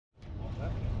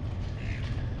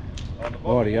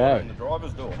Rightio. In the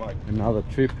driver's door, mate. Another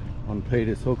trip on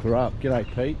Peter's hooker up. G'day,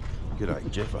 Pete. G'day,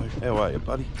 Jeffo. How are you,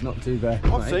 buddy? Not too bad,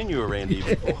 I've mate. seen you around here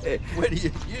before. Where do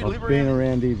you live I've been around?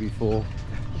 around here before.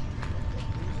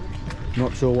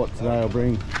 Not sure what today I'll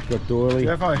bring. Got Doily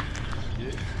Jeffo.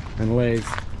 and Les.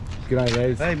 G'day,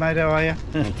 Les. Hey mate, how are you?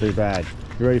 Not too bad.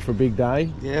 You ready for a big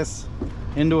day? Yes.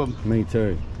 Into them. Me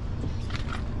too.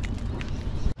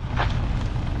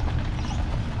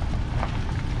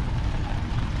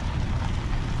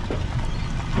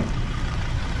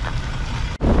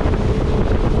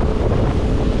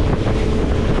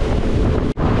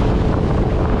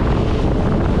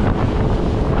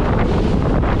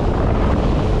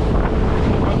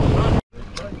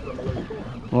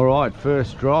 All right,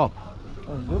 first drop. That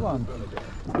was a good one.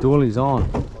 Doily's on.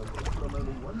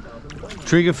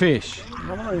 Trigger fish.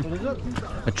 What is it?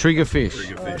 A trigger fish.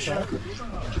 Trigger fish.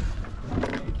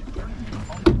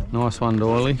 Nice one,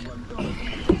 Doily.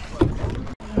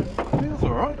 Feels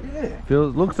alright, yeah.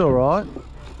 Looks all right.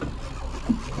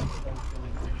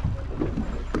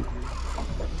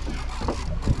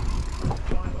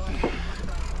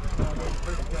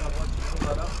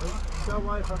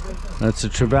 That's a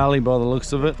trevally by the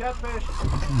looks of it.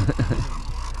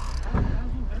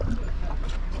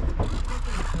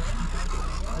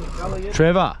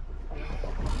 Trevor.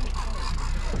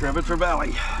 Trevor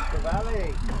Trevally.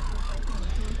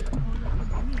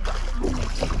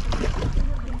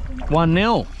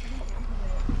 1-0.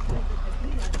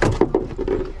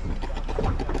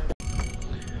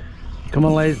 Come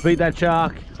on, ladies, beat that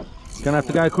shark. Gonna have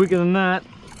to go quicker than that.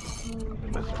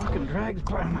 This fucking drag's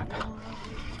playing up.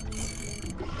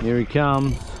 Here he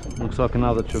comes. Looks like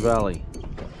another trevally.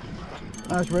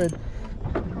 Nice red.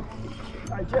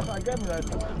 Hey Jeff, I got me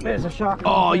that. There's a shark.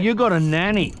 Oh, you got a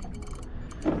nanny.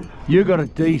 You got a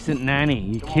decent nanny.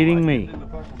 You kidding me?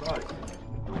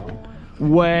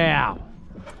 Wow.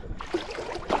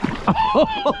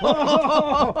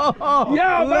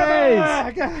 Yeah,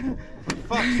 Les.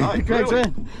 Fuck's sake,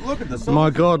 really? Look at the size. My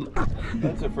God.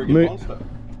 That's a friggin' monster.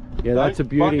 Yeah, that's a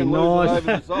beauty. Fucking lose it Nice.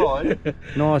 over the side.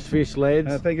 Nice fish,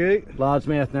 lads. thank you. Large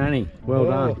mouth nanny. Well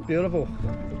done. Beautiful.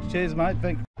 Cheers, mate.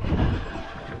 Thank you.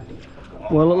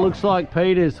 Well, it looks like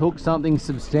Peter's hooked something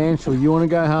substantial. You want to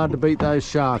go hard to beat those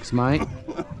sharks, mate?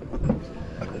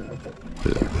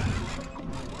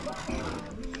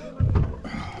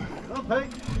 Oh, Pete.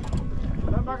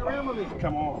 Don't muck around with me.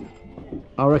 Come on.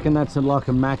 I reckon that's like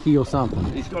a mackie or something.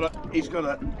 He's got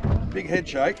a big head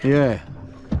shake. Yeah.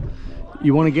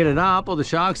 You want to get it up or the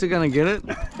sharks are going to get it?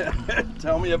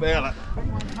 Tell me about it.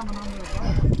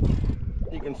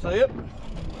 You can see it.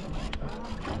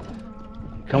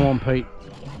 Come on, Pete.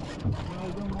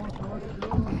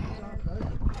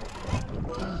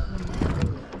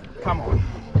 Come on.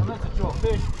 Well, that's a jaw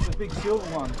fish. It's a big silver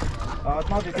one. It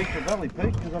might be big for Valley,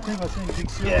 Pete, because I think I've seen a big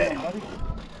silver one, buddy.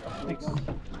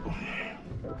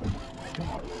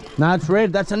 No, it's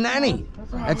red. That's a nanny.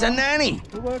 That's a nanny.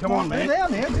 Come on, man. They're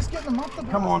down there. Just get them up the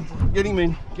Come on. Get him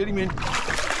in. Get him in.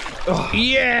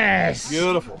 Yes.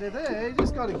 Beautiful. They're there. You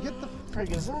just got to get the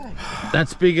friggin' zone.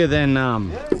 That's bigger than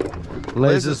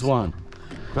Les's one.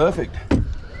 Perfect.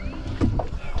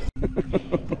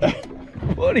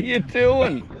 What are you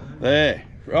doing? There.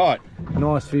 Right.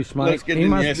 Nice fish, mate. Let's get it in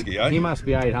the esky, eh? He must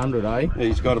be 800, eh?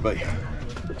 He's got to be.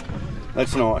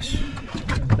 That's nice.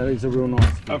 That is a real nice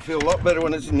fish. I feel a lot better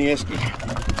when it's in the esky.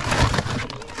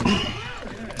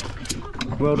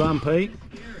 Well done, Pete.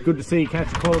 Good to see you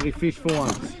catch a quality fish for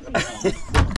once.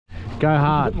 Go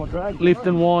hard. Lift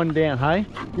and wind down, hey?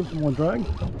 Give them one drag.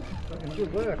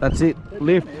 That's it.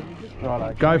 Lift.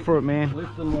 Right, Go for it, man.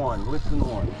 Lift and wind. Lift and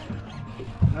wind.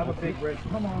 Another big red.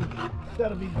 Come on.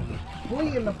 That'll be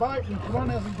flea in the boat and one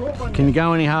hasn't caught one. Can you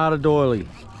go any harder, Doily?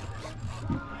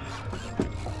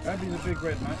 That'd be the big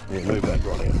red, mate. Yeah, move that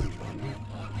right out.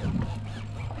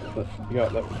 You go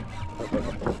that way.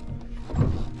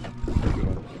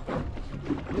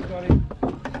 You got him.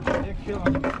 You kill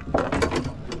him.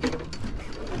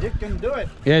 You can do it.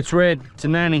 Yeah, it's red. It's a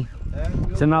nanny.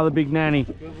 It's another big nanny.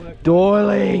 Good work.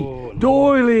 Doily! Oh,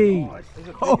 Doily! nice.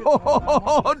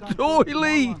 Oh,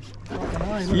 Doily!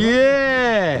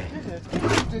 Yeah!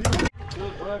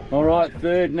 All right,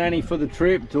 third nanny for the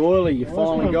trip. Doily, you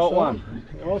finally got one.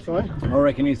 Also, I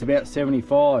reckon he's about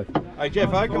 75. Hey,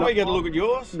 Jeff, can we get a look at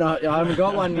yours? No, I haven't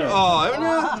got one yet. Oh, haven't you?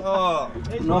 Oh.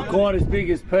 Not quite as big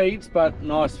as Pete's, but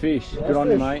nice fish. Good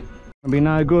on you, mate. It'll be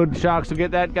no good. Sharks will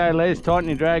get that. Go, Les. Tighten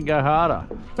your drag. Go harder.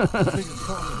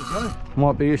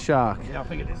 Might be a shark. yeah, I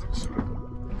think it is.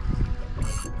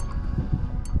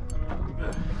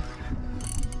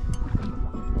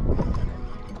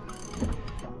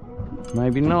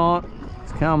 Maybe not.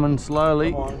 It's coming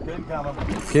slowly. Come on, keep coming.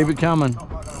 Keep it coming.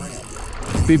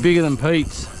 It's a bit bigger than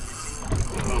Pete's.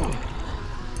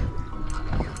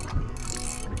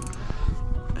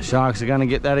 Sharks are going to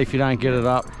get that if you don't get it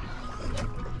up.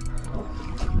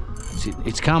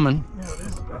 It's coming. Yeah, it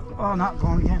is. Oh, no,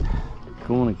 gone again.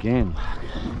 Gone again.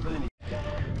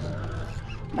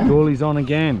 Dooley's on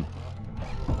again.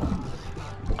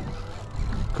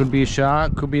 Could be a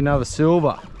shark, could be another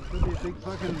silver. Could be a big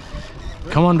fucking...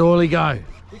 Come on, Dooley, go.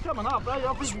 He's coming up, eh?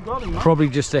 I think you got him, mate. Probably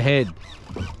just ahead.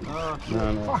 No.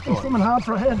 Fuck, he's swimming hard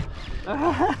for a head.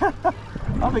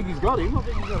 I think he's got him. I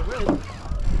think he's got a red.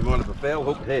 You might have a foul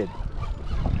hooked head.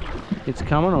 It's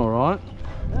coming all right.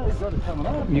 Yeah, he's got it coming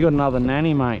up. You got another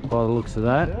nanny, mate, by the looks of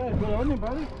that. Yeah, good on you,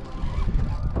 buddy.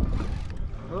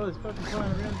 Oh, he's fucking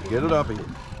flying around. Get it up here.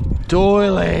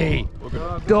 Doyley!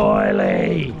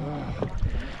 Doyley!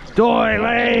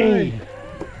 Doyley!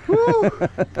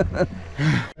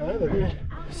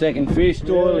 Second fish,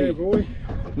 Doyley. Yeah, boy.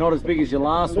 Not as big as your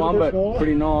last one, but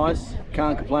pretty nice.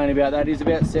 Can't complain about that. He's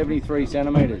about 73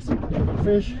 centimetres.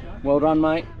 Fish. Well done,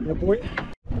 mate. Yeah, boy.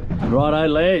 Righto,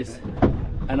 Les.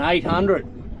 An 800.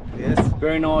 Yes.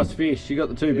 Very nice fish. You got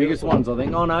the two biggest ones, I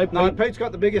think. Oh no, Pete. No, Pete's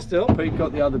got the biggest still. Pete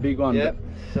got the other big one. Yep.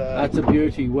 So, That's a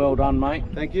beauty. Well done, mate.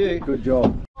 thank you. Good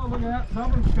job. Oh, look at that.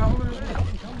 Something's coming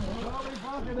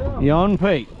in. You on,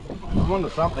 Pete? I'm onto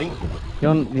something. You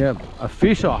on? Yeah, a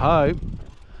fish, I hope.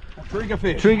 A trigger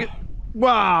fish. Trigger.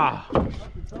 Wow.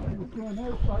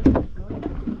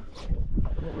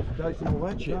 Chasing all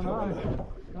that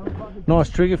shit. Nice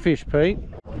trigger fish, Pete.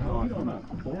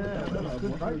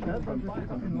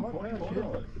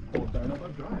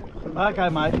 Okay,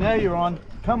 mate, now you're on.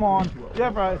 Come on,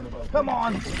 Jeffro. Come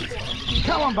on.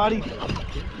 Come on, buddy.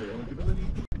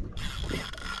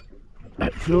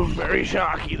 That feels very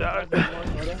sharky though.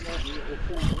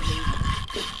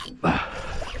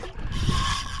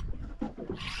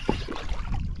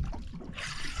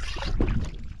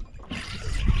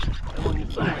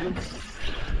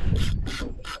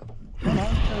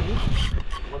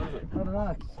 I don't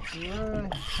know.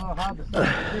 It's really hard to see. I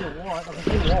can see the white. I can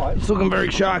see the white. It's looking very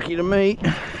sharky to me.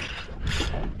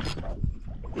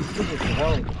 It's the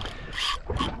belly.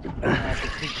 I can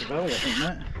see the belly, I think,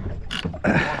 mate.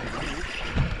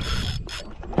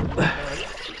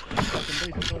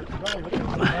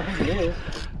 I think it is.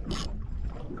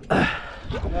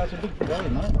 No, it's a big belly,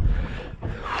 mate.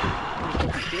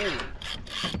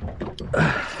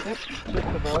 Yep, check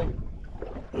the belly.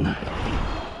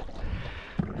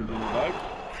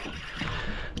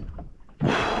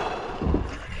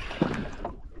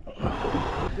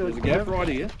 There's a gap right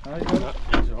here. Oh, you got it?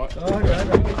 That's right. Oh, okay.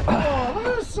 Oh, look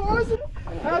at the size of it.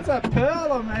 That's a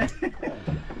pearler, man.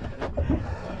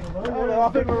 Oh, I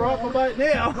think we're right for bait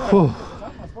now.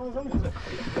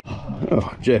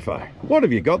 Oh, Jeffo, what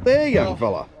have you got there, young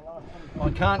fella? I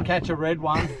can't catch a red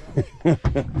one.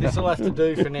 This will have to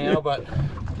do for now, but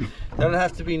they don't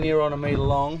have to be near on a metre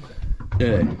long.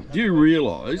 Yeah. Do you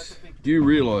realise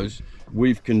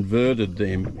we've converted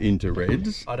them into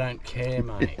reds? I don't care,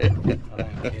 mate. I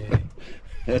don't care.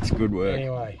 That's good work.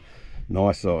 Anyway,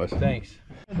 Nice size. thanks.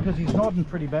 Because he's nodding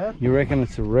pretty bad. You reckon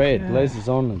it's a red? Yeah. Les is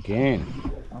on again.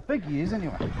 I think he is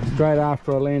anyway. Straight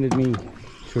after I landed me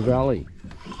trevally.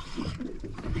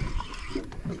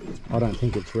 I don't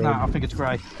think it's red. No, I think it's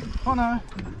grey. Oh no.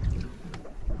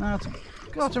 No, it's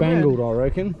Spangled, a red. I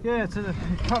reckon. Yeah, it's a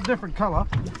different colour.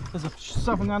 There's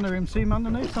something under him, seam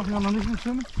underneath, something underneath him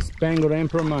swimming. Spangled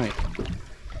emperor, mate.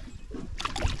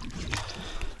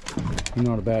 You're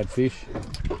not a bad fish.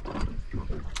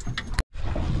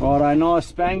 Righto, nice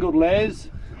spangled, Les.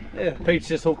 Yeah. Pete's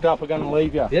just hooked up. We're going to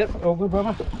leave you. Yep, all good,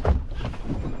 brother.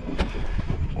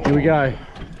 Here we go.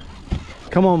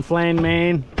 Come on, Flan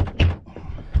man.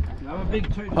 Another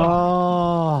big two.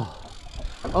 Oh.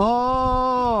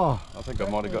 Oh. I think I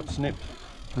might have got snipped.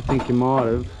 I think you might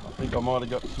have. I think I might have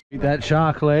got Beat that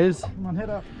shark, Les. Come on, head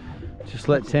up. Just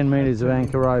let 10 metres of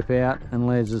anchor rope out and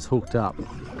Les is hooked up.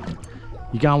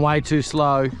 You're going way too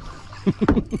slow.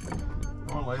 Come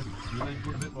on, Les. You need to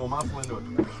put a bit more muscle into it.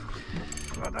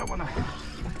 I don't want to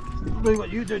do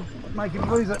what you did, make him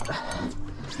lose it. A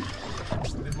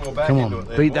bit more back Come into on, it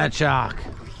there, beat boy. that shark.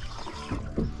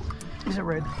 Is it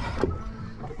red?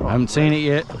 I haven't seen it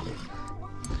yet.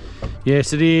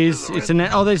 Yes, it is. It's a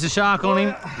net. Oh, there's a shark on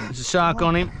him. There's a shark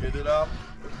on him. Get it up.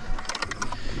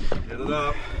 Get it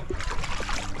up.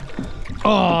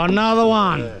 Oh, another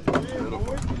one.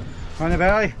 On the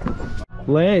belly.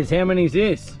 Les, how many is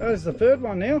this? That is the third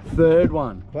one now. Third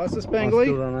one. Plus the I still spangly.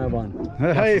 don't have one.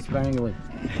 Hey. Plus the spangly.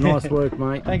 Nice work,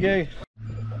 mate. Thank you.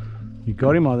 You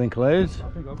got him, I think, Les. I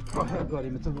think I've got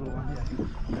him. It's a little one,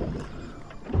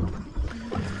 yeah.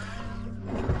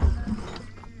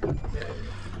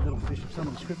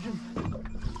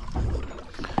 description.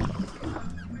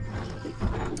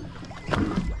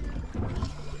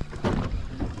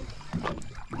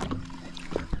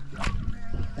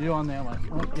 You on there, mate?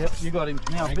 Oh, yep, you got him.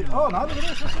 Now, oh no, look at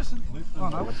this. What's this? Oh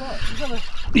no, what's that? Is that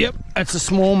a... Yep, that's a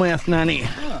smallmouth nanny.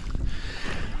 Yeah.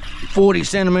 40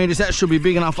 centimetres, that should be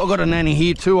big enough. I've got a nanny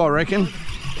here too, I reckon.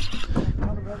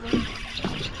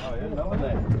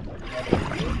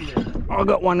 I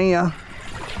got one here.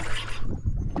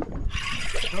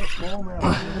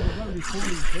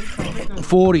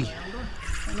 40.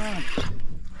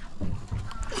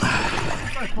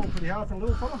 Pretty hard for a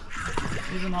little fella.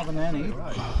 Here's another nanny.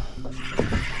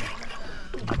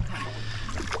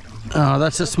 Oh,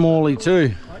 that's a smallie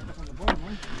too.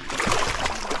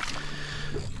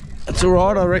 That's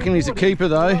alright, I reckon he's a keeper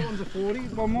though. That one's a 40.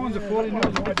 Well, mine's a 40, yours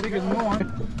is a bit bigger than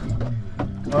mine.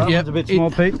 Oh, Yep, one's a bit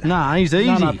small, Pete. Nah, he's easy.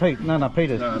 No, Pete. No,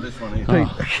 Peter. No, this one is.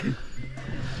 Pete.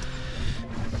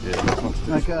 Yeah, this one's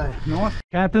too. Okay, nice.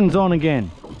 Captain's on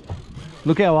again.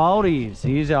 Look how old he is.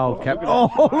 He is old captain. Oh,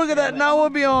 look at that Noah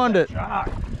behind it.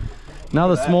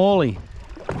 Another smallie.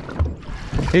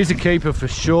 He's a keeper for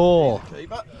sure.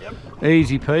 Keeper, yep.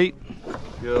 Easy, Pete.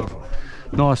 Beautiful.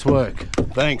 Nice work.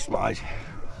 Thanks, mate.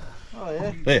 Oh,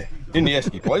 yeah. There, in the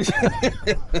esky, please.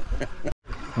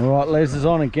 All right, Les is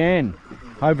on again.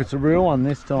 Hope it's a real one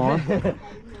this time.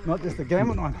 Not just a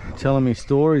gamut one. Telling me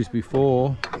stories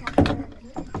before.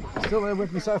 Still there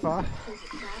with me so far.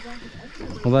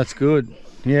 Well, that's good.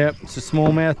 Yep, it's a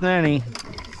smallmouth nanny.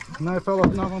 No fella,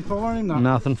 nothing following him, no.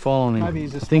 Nothing following him. Maybe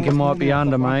he's a think it small might be smallmouth,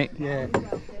 under, that one. mate. Yeah,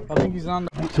 I think he's under.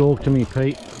 Talk to me,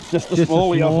 Pete. Just a Just a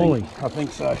smallie, smallie. I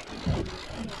think so.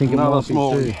 Think it Another might be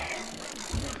smallie.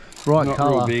 too. Right Not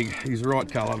colour. real big. He's the right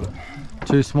colour, but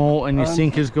Too small and your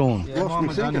sinker's gone. Yeah, mine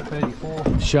was under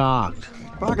 34. Sharked.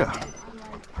 bugger.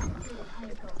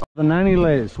 The nanny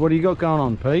Les, what do you got going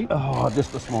on, Pete? Oh,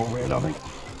 just a small red, I think.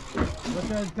 What's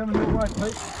that coming your way,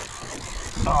 Pete?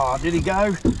 Oh, did he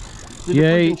go? Did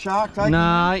Yeah, the freaking shark take him?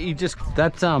 nah, you just,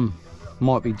 that's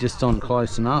might be just on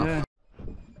close enough. Yeah.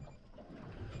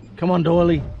 Come on,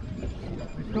 Doily.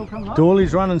 Still coming up?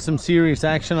 Doily's running some serious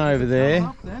action over there, Coming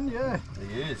up then, yeah.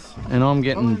 He is. and I'm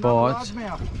getting Probably another bites.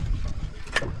 largemouth.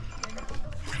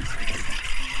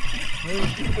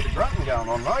 There's a bit of grunting going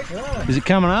on, mate. Yeah. Is it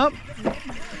coming up?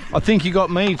 I think you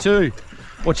got me too.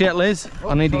 Watch out, Les.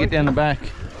 I need to get down the back.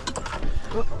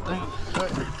 Oh, dang it.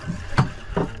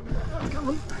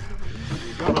 Coming.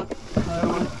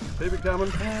 Keep it coming.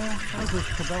 That's a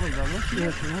cabelli, brother. Yeah,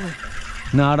 it's really.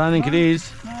 No, I don't think it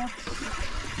is.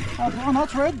 Oh, no,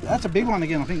 it's red. That's a big one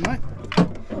again, I think, mate.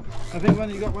 I think when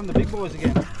you got one of the big boys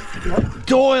again.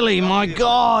 Doily, my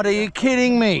God, are you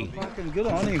kidding me? Fucking good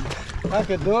on him.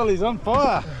 Fucking Doyley's on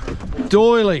fire.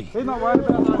 Doily, He's not worried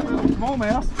about that little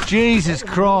smallmouth. Jesus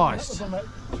Christ. On that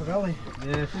trevally.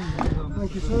 Yeah.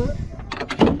 Thank you, sir.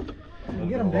 You can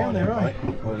get him down there, right?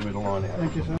 Wait a minute, line out.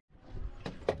 Thank you, sir.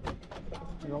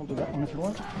 I'll do that one if you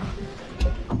like.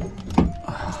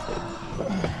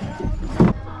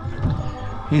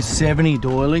 He's 70,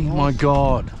 Doily, my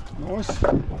God. Nice.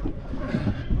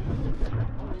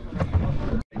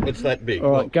 It's that big.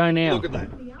 All right, Look, go now. Look at that.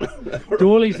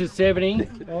 Doily's a 70,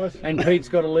 Nice. and Pete's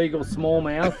got a legal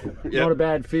smallmouth. Yep. Not a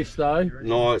bad fish though.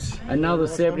 Nice. Another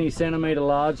 70 centimetre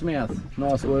largemouth.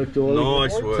 Nice work, Doily.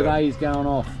 Nice work. Today he's going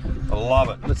off. I love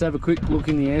it. Let's have a quick look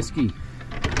in the esky.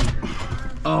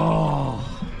 Oh,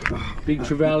 big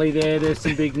trevally there. There's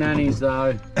some big nannies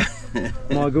though.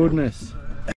 My goodness.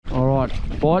 All right,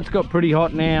 bite's got pretty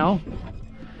hot now.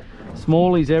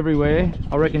 Smallies everywhere.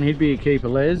 I reckon he'd be a keeper,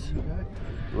 Les.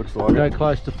 Looks like Go it.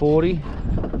 close to 40.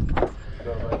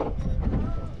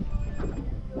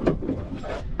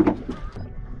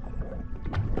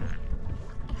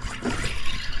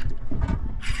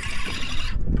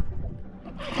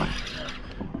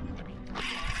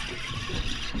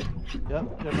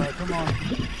 Yep, mate, come on.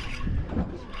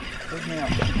 Big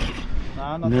mouth.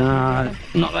 No, not Nah,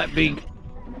 not that big.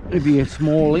 It'd be a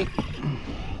smallie.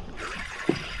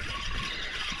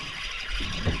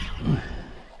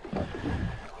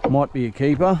 Might be a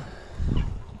keeper.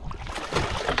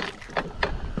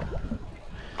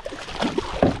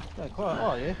 that quite.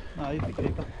 Oh, yeah. No, he's the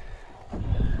keeper.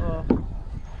 Oh.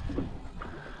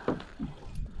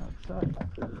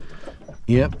 That's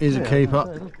Yep, is a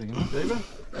keeper. Keeper?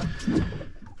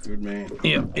 Good man.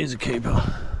 Yep, is a keeper.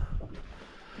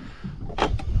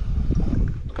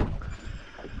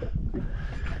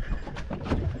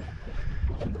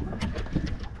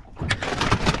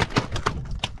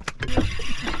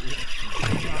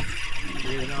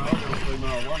 Yeah, no, I've got a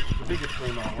female one. The biggest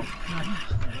female one.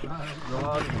 The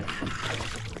large one.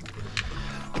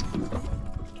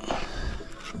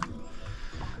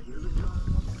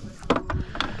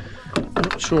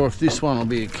 Not sure if this one will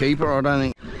be a keeper, I don't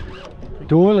think.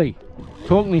 Doily,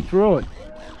 talk me through it.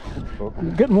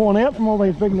 Getting worn out from all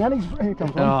these big nannies. Here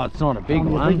comes one. Oh, it's not a big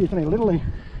Only one. big, isn't he? Little.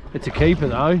 It's a keeper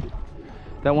though.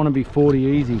 That one will be 40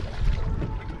 easy.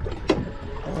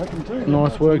 I reckon too.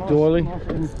 Nice work, Doily.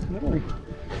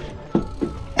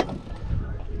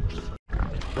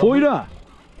 Poiter,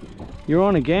 you're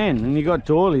on again, and you got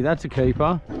Doily. That's a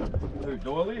keeper. Do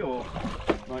doily or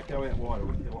might go out wider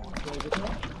with you.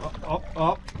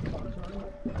 Up.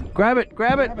 Grab it,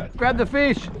 grab it, grab the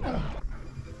fish.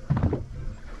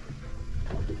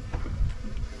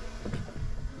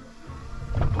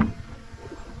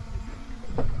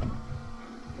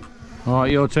 All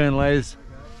right, your turn, Les.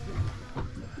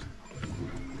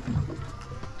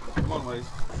 Come on, Les.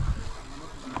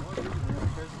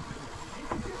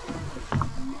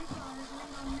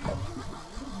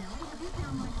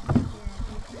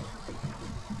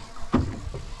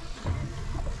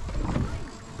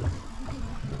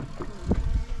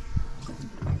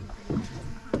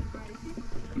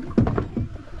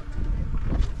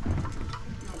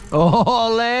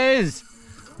 Oh, Les!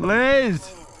 Les!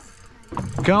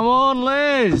 Come on,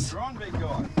 Les! You're on, big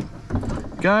guy.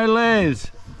 Go,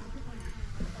 Les!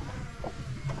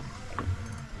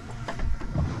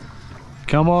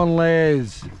 Come on,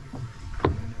 Les!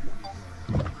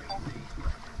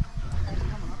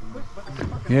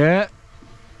 Yeah.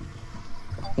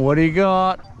 What do you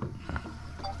got?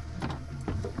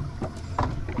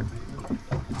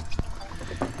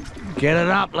 Get it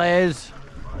up, Les.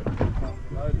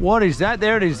 What is that?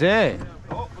 There it is there.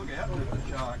 Oh, look out. There's a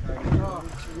shark.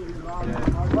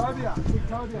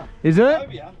 Is it?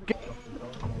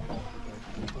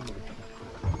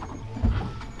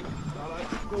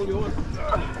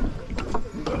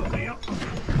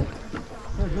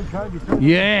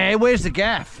 Yeah, where's the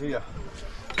gaff? Here.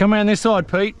 Come around this side,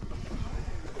 Pete.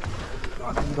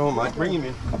 Go on, mate. Bring him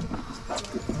in.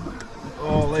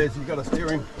 Oh, Les, you've got to steer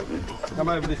him. Come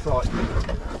over this side.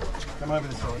 Come over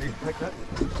this side. Here, take that.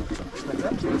 Take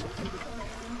that.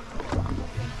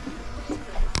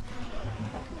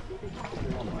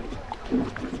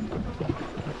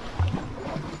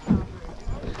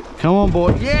 Come on,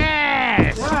 boy.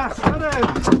 Yes! Yes, got him.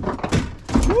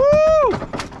 Woo!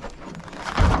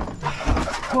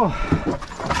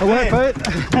 Away,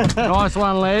 Pete. Nice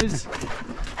one, Les.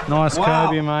 Nice Wow.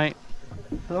 cobia, mate.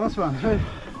 Nice one. Hey.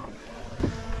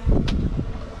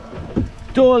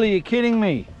 Doily, you're kidding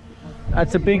me.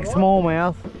 That's a big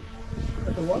smallmouth.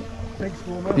 That's a what? Big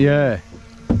smallmouth. Yeah.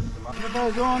 Put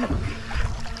those on.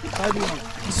 Baby on.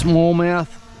 Smallmouth.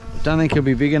 Don't think he'll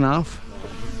be big enough.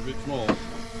 A bit small.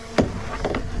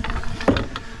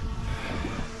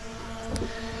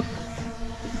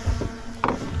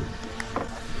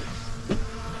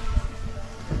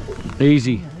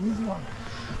 Easy. Easy one.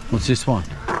 What's this one?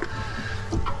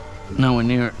 Nowhere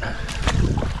near it.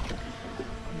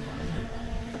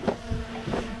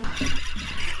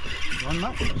 One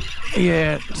nut.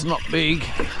 Yeah, it's not big.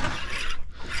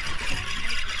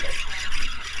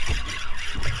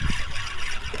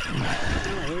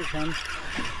 Oh, here it comes.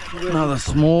 Another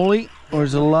smallie, or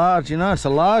is it a large? You know, it's a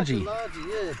largie. Largy,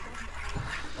 yeah.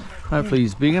 Hopefully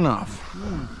he's big enough.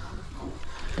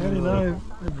 How do you know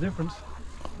the difference?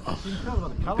 You can tell by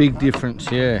the colour, Big can't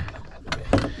difference, yeah.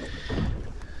 you?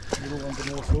 Little ones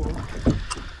are more silver.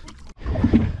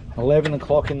 11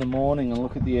 o'clock in the morning, and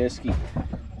look at the esky.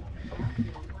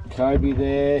 Kobe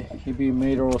there, he'd be a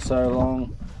metre or so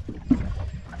long.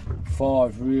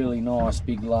 5 really nice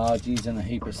big largies and a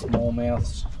heap of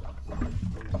smallmouths.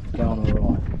 Going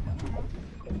alright.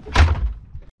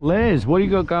 Les, what do you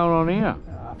got going on here?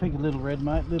 I think a little red,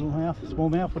 mate. Little mouth, small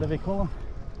mouth, whatever you call them.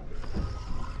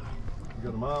 You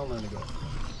got a male nannygai.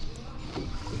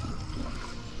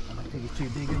 I don't think he's too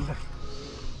big either.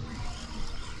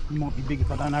 He might be big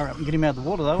if I don't hurry up and get him out of the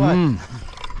water though, eh?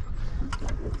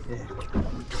 Yeah.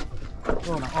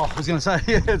 Oh, no. Oh, I was going to say,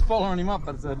 yeah, it's following him up,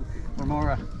 but it's a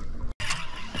remora.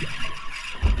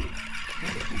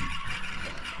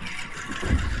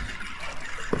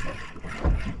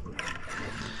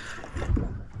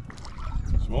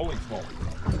 Small.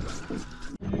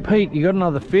 Pete, you got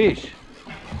another fish.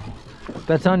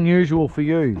 That's unusual for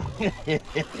you.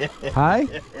 Hey?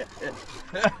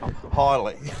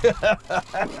 Highly.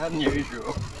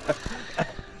 Unusual.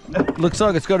 Looks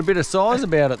like it's got a bit of size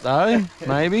about it though,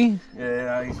 maybe.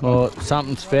 Yeah, he's, Or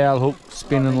something's foul hook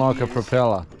spinning like a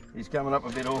propeller. he's coming up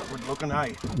a bit awkward looking,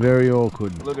 hey? Very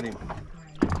awkward. Look at him.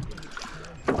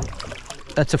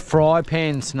 That's a fry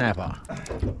pan snapper.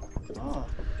 Oh,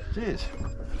 cheers.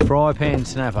 Fry pan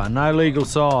snapper, no legal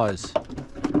size.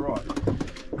 Right.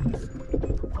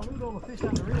 I leave all the fish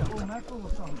under here, all mackerel or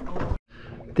something.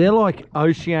 They're like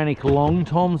oceanic long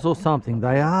toms or something.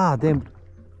 They are. Them.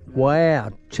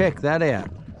 Wow. Check that out.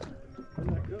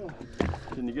 Isn't that cool?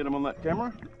 Can you get them on that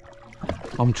camera?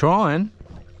 I'm trying.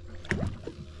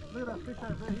 Look at that fish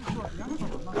over there. He's got young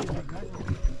ones, not too big,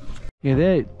 mate.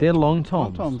 Yeah, they're long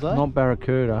toms. Long toms, eh? Not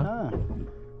barracuda. Ah.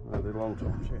 No, they're long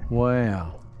toms, yeah.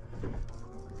 Wow.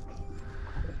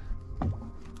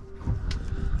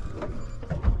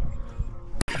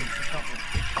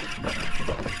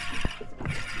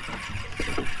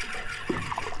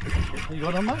 You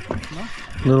got on, mate? No?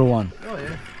 Little one. Oh,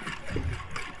 yeah.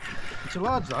 It's a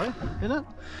large, though, isn't it?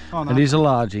 Oh, no. It is a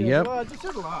largie, Yeah, yep. large. It's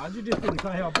a large. You just didn't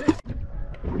say how big.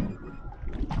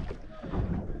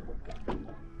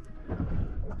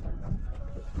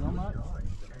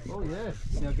 Oh,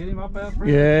 yes. Now get him up out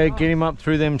front. Yeah, get him up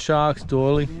through them sharks,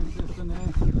 Doily.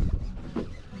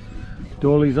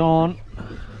 Doily's on.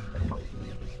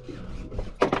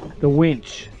 The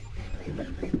winch.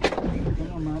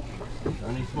 Come on, mate.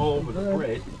 Only small, but it's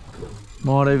red.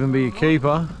 Might even be a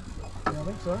keeper. Yeah, I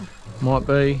think so. Might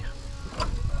be.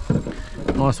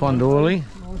 Nice one, Doily.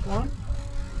 Nice one.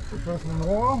 First one in a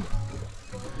while.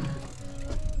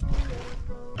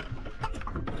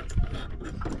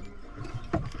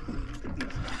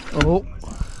 Oh.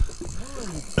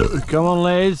 Come on,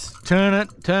 Les. Turn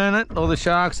it, or the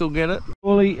sharks will get it.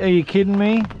 Doily, are you kidding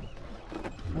me?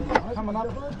 Coming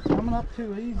up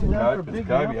too easy now for a big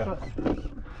mouth. But...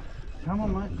 Come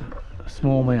on, mate.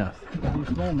 Smallmouth. It's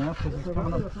a small mouth because it's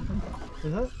coming up.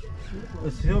 Is it?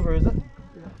 It's silver, is it?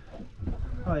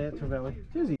 Oh yeah, it's a valley.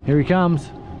 Cheersy. Here he comes.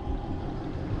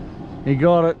 He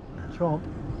got it. Chomp.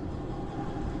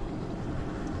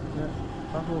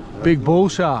 Yeah. Big bull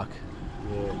shark.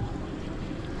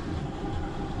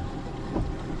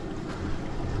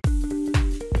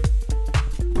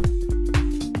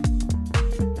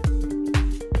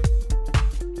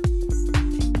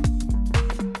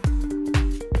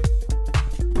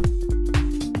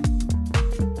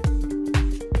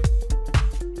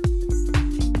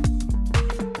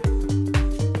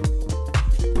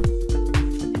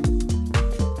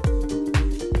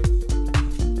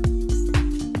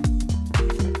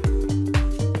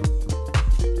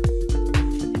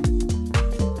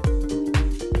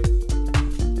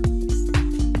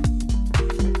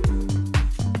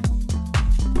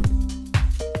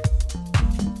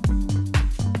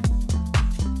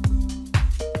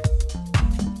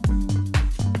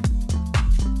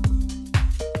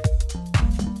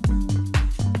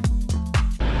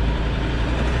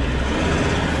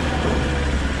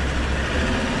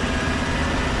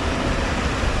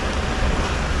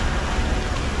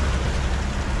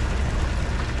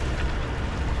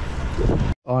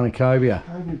 Cobia.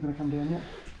 Cobia's gonna come down yet.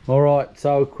 Alright,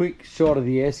 so a quick shot of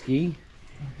the esky.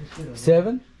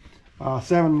 7?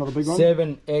 7, not a big one.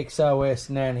 7 XOS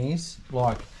nannies.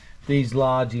 Like, these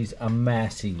largies are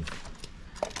massive.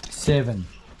 7.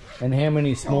 And how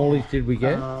many smallies did we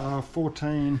get?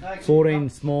 14. 14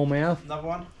 smallmouth. Another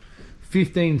one.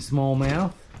 15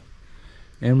 smallmouth.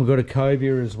 And we've got a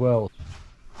cobia as well.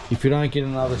 If you don't get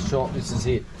another shot, this is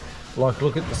it. Like,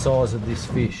 look at the size of this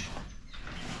fish.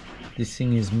 This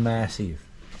thing is massive.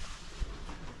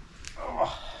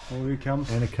 Oh, here he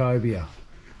comes. And a cobia.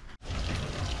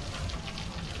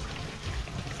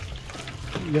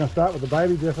 You're going to start with the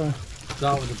baby, Jeffo?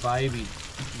 Start with the baby.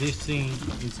 This thing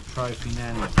is a trophy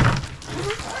nanny.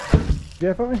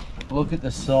 Jeffo? Look at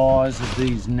the size of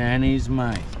these nannies,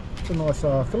 mate. It's a nice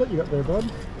fillet you got there, bud.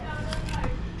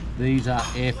 These are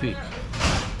epic.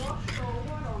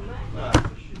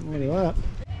 Look at that.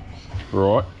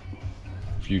 Right.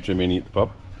 Few too many at the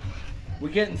pub. We're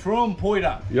getting through them,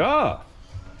 Poiter. Yeah.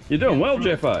 You're doing well,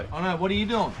 Jeffo. I know, what are you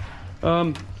doing?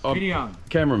 I'm Videoing.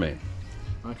 cameraman.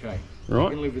 Okay. Right. I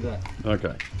can live with that.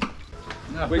 Okay.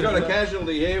 No, We got a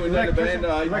casualty here, we need a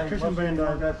band-aid. Electrician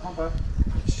band-aid.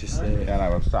 It's just there. Yeah,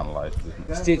 no, it's something late.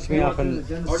 Stitch me up and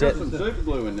I got set, some super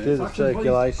glue in do there. the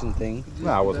circulation thing.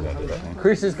 No, I wasn't going to do that.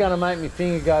 Chris is going to make my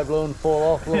finger go blue and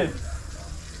fall off. Look.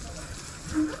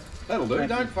 That'll do,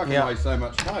 don't fucking Yeah. waste so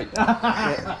much tape.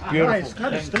 Beautiful. It's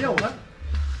not a steel, that.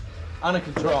 Under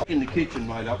control. In the kitchen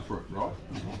made up for it, right?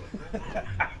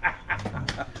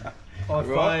 I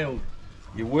failed.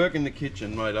 Your work in the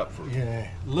kitchen made up for it. Yeah.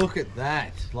 Look at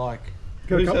that. Like.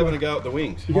 Who's having a go at the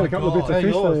wings? You got a couple of bits of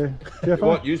fish there, Jeffo?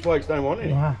 What, you blokes don't want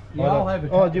any? Yeah, I'll have a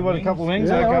Oh, do you want a couple of wings?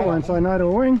 Yeah, I Okay. won't say no to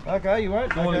a wing. Okay, you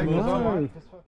won't? Okay. No.